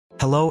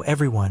Hello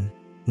everyone,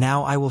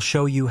 now I will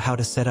show you how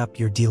to set up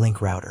your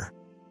D-Link router.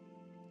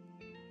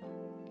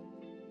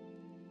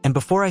 And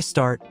before I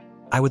start,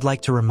 I would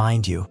like to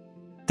remind you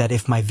that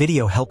if my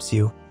video helps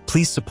you,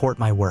 please support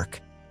my work.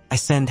 I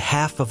send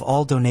half of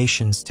all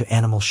donations to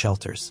animal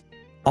shelters.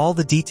 All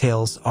the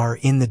details are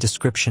in the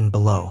description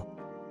below.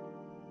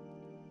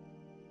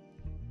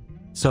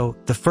 So,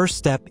 the first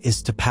step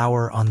is to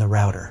power on the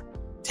router.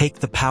 Take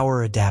the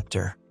power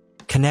adapter.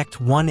 Connect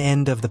one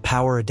end of the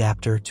power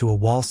adapter to a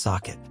wall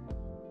socket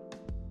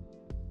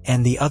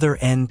and the other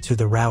end to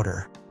the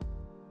router.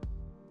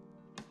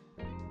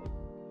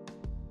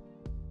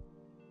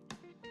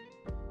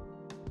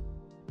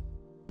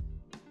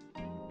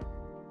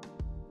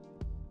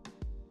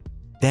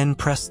 Then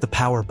press the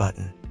power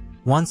button.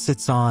 Once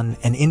it's on,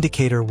 an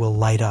indicator will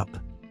light up.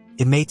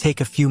 It may take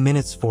a few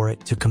minutes for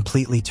it to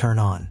completely turn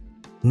on.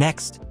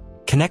 Next,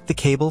 connect the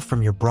cable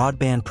from your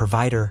broadband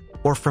provider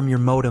or from your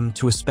modem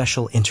to a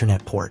special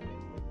internet port.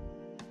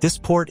 This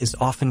port is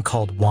often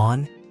called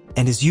WAN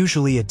and is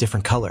usually a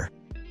different color.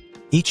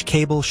 Each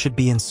cable should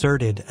be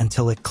inserted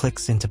until it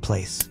clicks into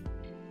place.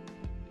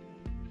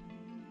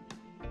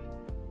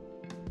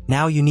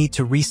 Now you need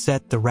to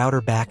reset the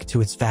router back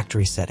to its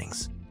factory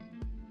settings.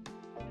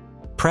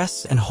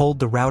 Press and hold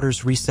the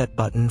router's reset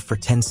button for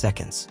 10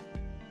 seconds.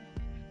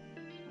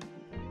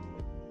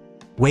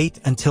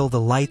 Wait until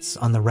the lights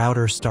on the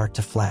router start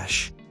to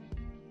flash.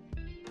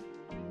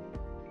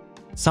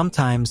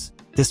 Sometimes,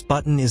 this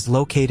button is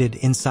located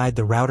inside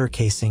the router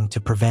casing to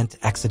prevent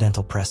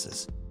accidental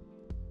presses.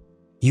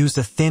 Use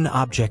a thin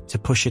object to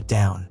push it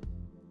down.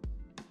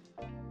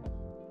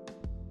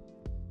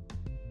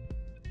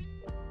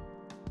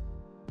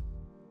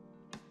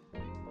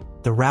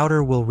 The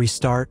router will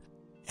restart,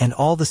 and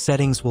all the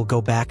settings will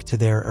go back to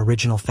their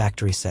original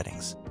factory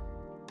settings.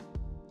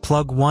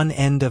 Plug one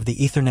end of the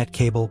Ethernet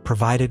cable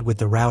provided with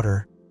the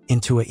router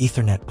into an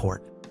Ethernet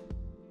port.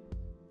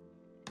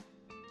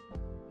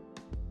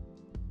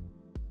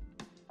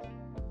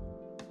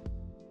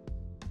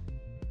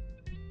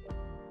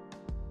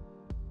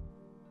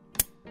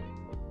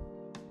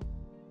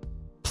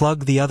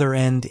 Plug the other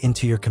end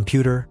into your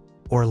computer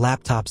or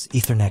laptop's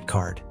Ethernet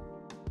card.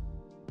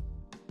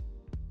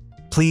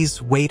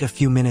 Please wait a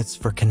few minutes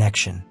for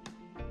connection.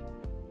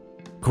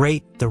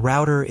 Great, the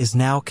router is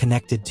now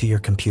connected to your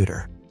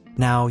computer.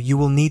 Now you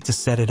will need to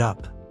set it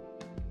up.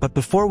 But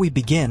before we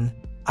begin,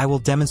 I will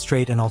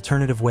demonstrate an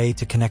alternative way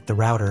to connect the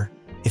router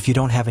if you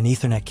don't have an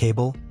Ethernet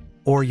cable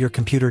or your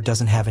computer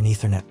doesn't have an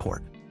Ethernet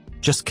port.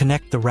 Just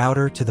connect the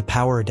router to the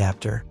power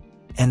adapter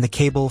and the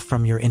cable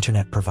from your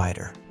internet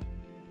provider.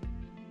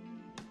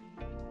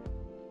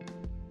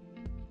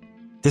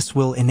 This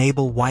will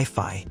enable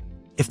Wi-Fi.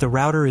 If the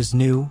router is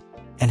new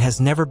and has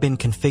never been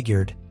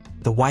configured,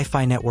 the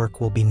Wi-Fi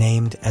network will be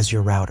named as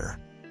your router.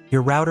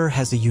 Your router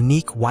has a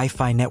unique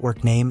Wi-Fi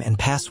network name and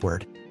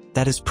password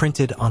that is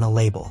printed on a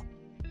label.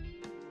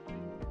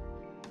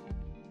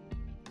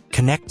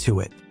 Connect to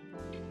it.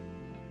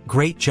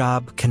 Great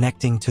job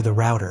connecting to the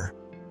router.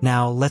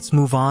 Now let's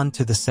move on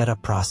to the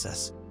setup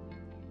process.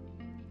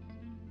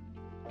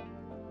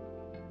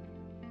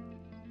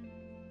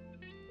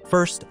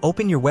 First,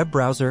 open your web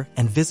browser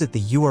and visit the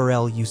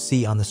URL you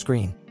see on the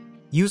screen.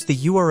 Use the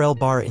URL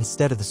bar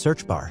instead of the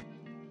search bar.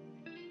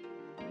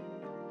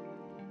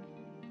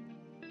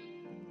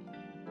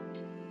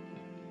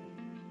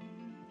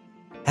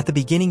 At the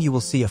beginning, you will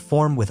see a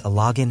form with a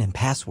login and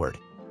password.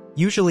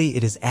 Usually,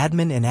 it is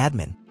admin and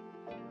admin.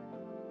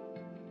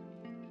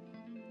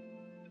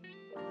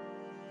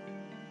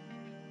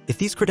 If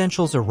these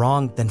credentials are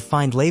wrong, then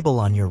find label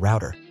on your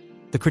router.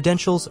 The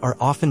credentials are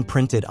often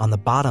printed on the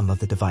bottom of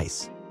the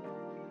device.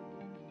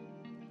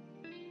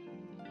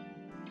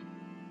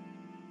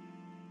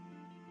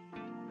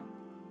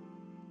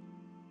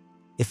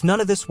 If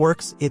none of this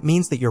works, it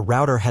means that your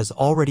router has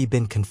already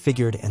been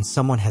configured and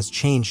someone has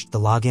changed the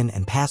login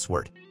and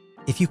password.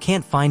 If you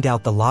can't find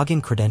out the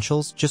login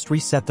credentials, just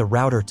reset the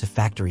router to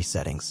factory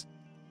settings.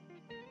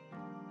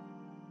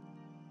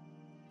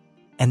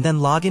 And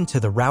then log into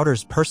the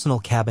router's personal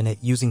cabinet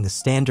using the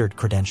standard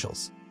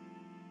credentials.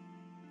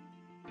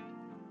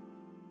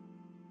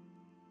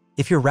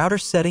 If your router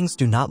settings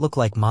do not look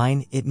like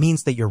mine, it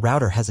means that your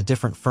router has a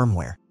different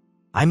firmware.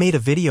 I made a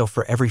video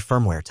for every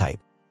firmware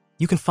type.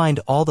 You can find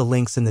all the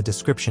links in the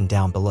description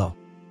down below.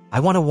 I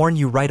want to warn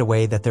you right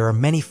away that there are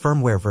many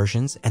firmware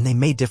versions and they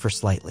may differ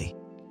slightly.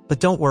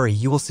 But don't worry,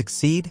 you will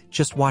succeed.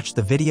 Just watch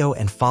the video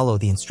and follow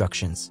the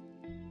instructions.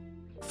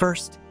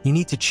 First, you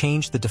need to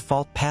change the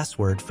default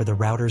password for the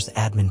router's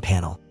admin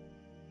panel.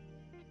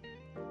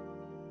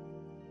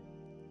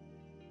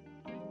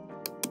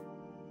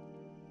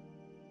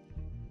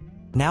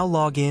 Now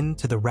log in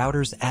to the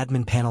router's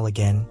admin panel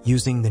again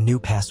using the new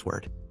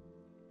password.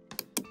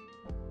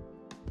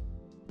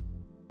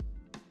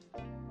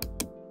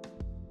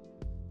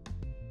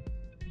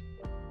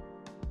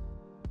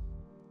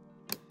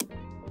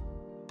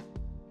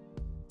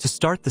 To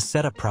start the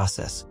setup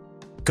process,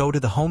 go to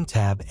the Home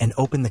tab and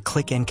open the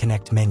Click and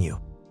Connect menu.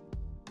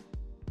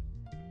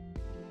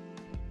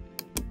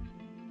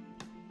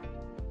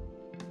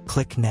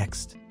 Click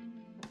Next.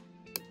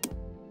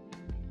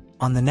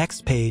 On the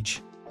next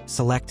page,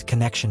 select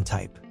connection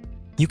type.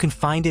 You can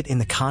find it in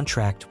the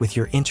contract with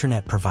your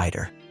internet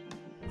provider.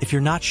 If you're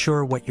not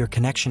sure what your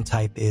connection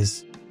type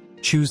is,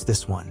 choose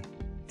this one.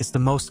 It's the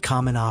most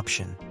common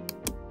option.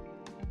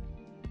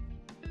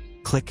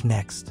 Click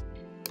Next.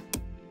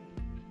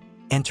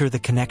 Enter the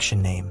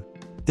connection name.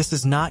 This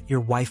is not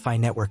your Wi-Fi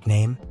network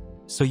name,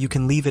 so you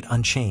can leave it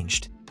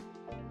unchanged.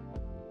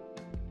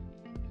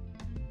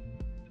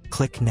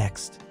 Click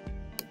Next.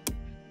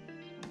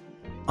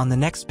 On the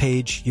next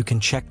page, you can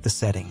check the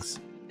settings.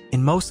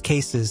 In most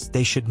cases,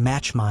 they should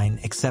match mine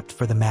except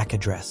for the MAC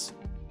address.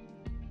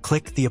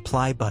 Click the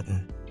Apply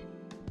button.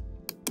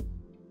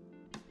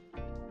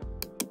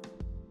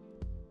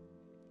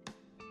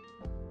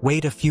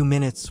 Wait a few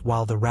minutes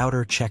while the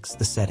router checks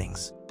the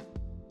settings.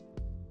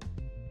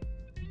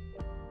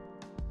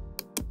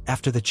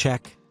 After the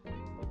check,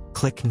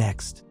 click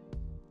Next.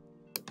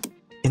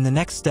 In the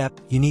next step,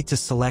 you need to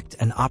select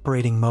an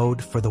operating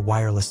mode for the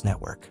wireless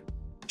network.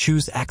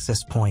 Choose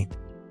access point.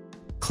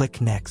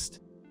 Click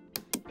Next.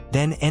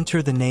 Then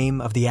enter the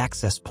name of the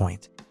access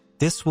point.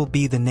 This will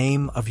be the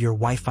name of your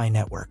Wi-Fi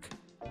network.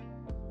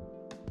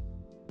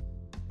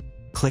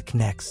 Click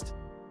Next.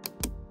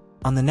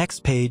 On the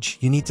next page,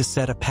 you need to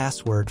set a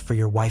password for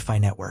your Wi-Fi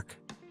network.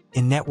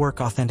 In Network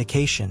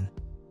Authentication,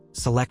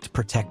 select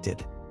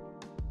Protected.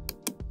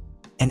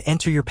 And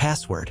enter your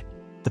password.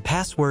 The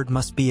password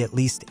must be at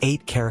least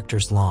 8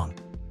 characters long.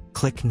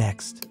 Click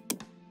Next.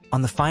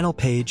 On the final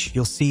page,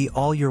 you'll see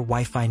all your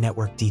Wi-Fi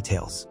network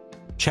details.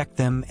 Check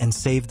them and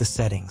save the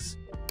settings.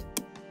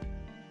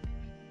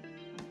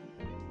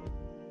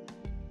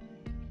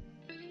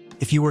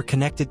 If you were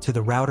connected to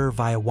the router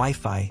via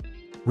Wi-Fi,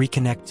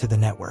 reconnect to the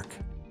network.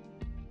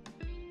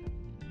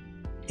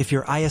 If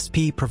your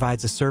ISP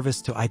provides a service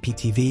to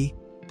IPTV,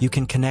 you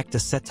can connect a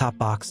set-top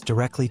box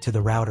directly to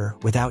the router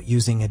without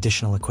using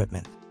additional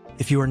equipment.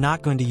 If you are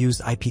not going to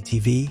use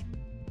IPTV,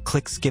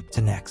 click Skip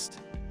to Next.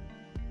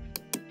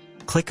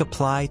 Click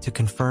Apply to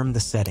confirm the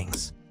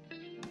settings.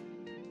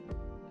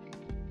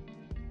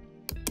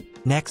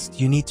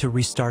 Next, you need to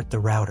restart the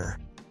router.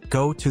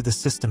 Go to the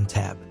System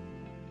tab.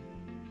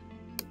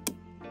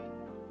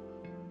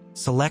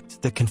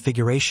 Select the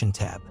Configuration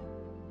tab.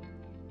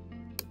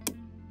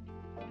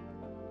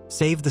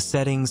 Save the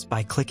settings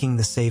by clicking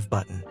the Save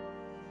button.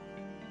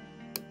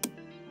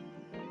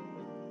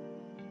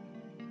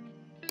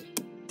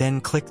 Then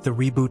click the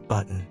Reboot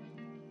button.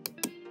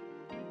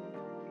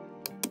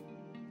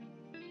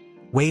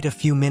 Wait a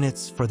few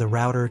minutes for the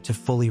router to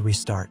fully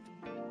restart.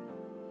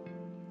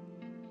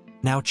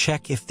 Now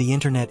check if the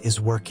internet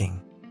is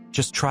working.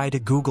 Just try to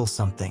Google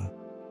something.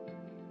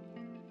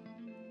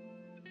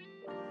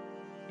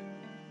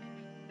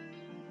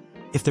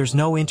 If there's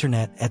no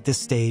internet at this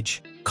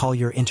stage, call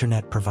your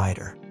internet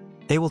provider.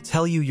 They will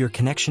tell you your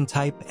connection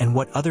type and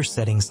what other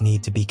settings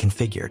need to be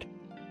configured.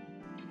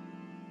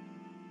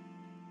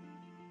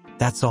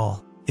 That's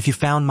all. If you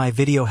found my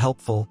video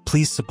helpful,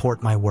 please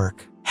support my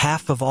work.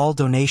 Half of all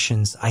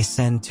donations I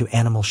send to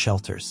animal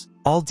shelters.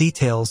 All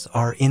details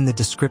are in the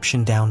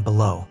description down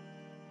below.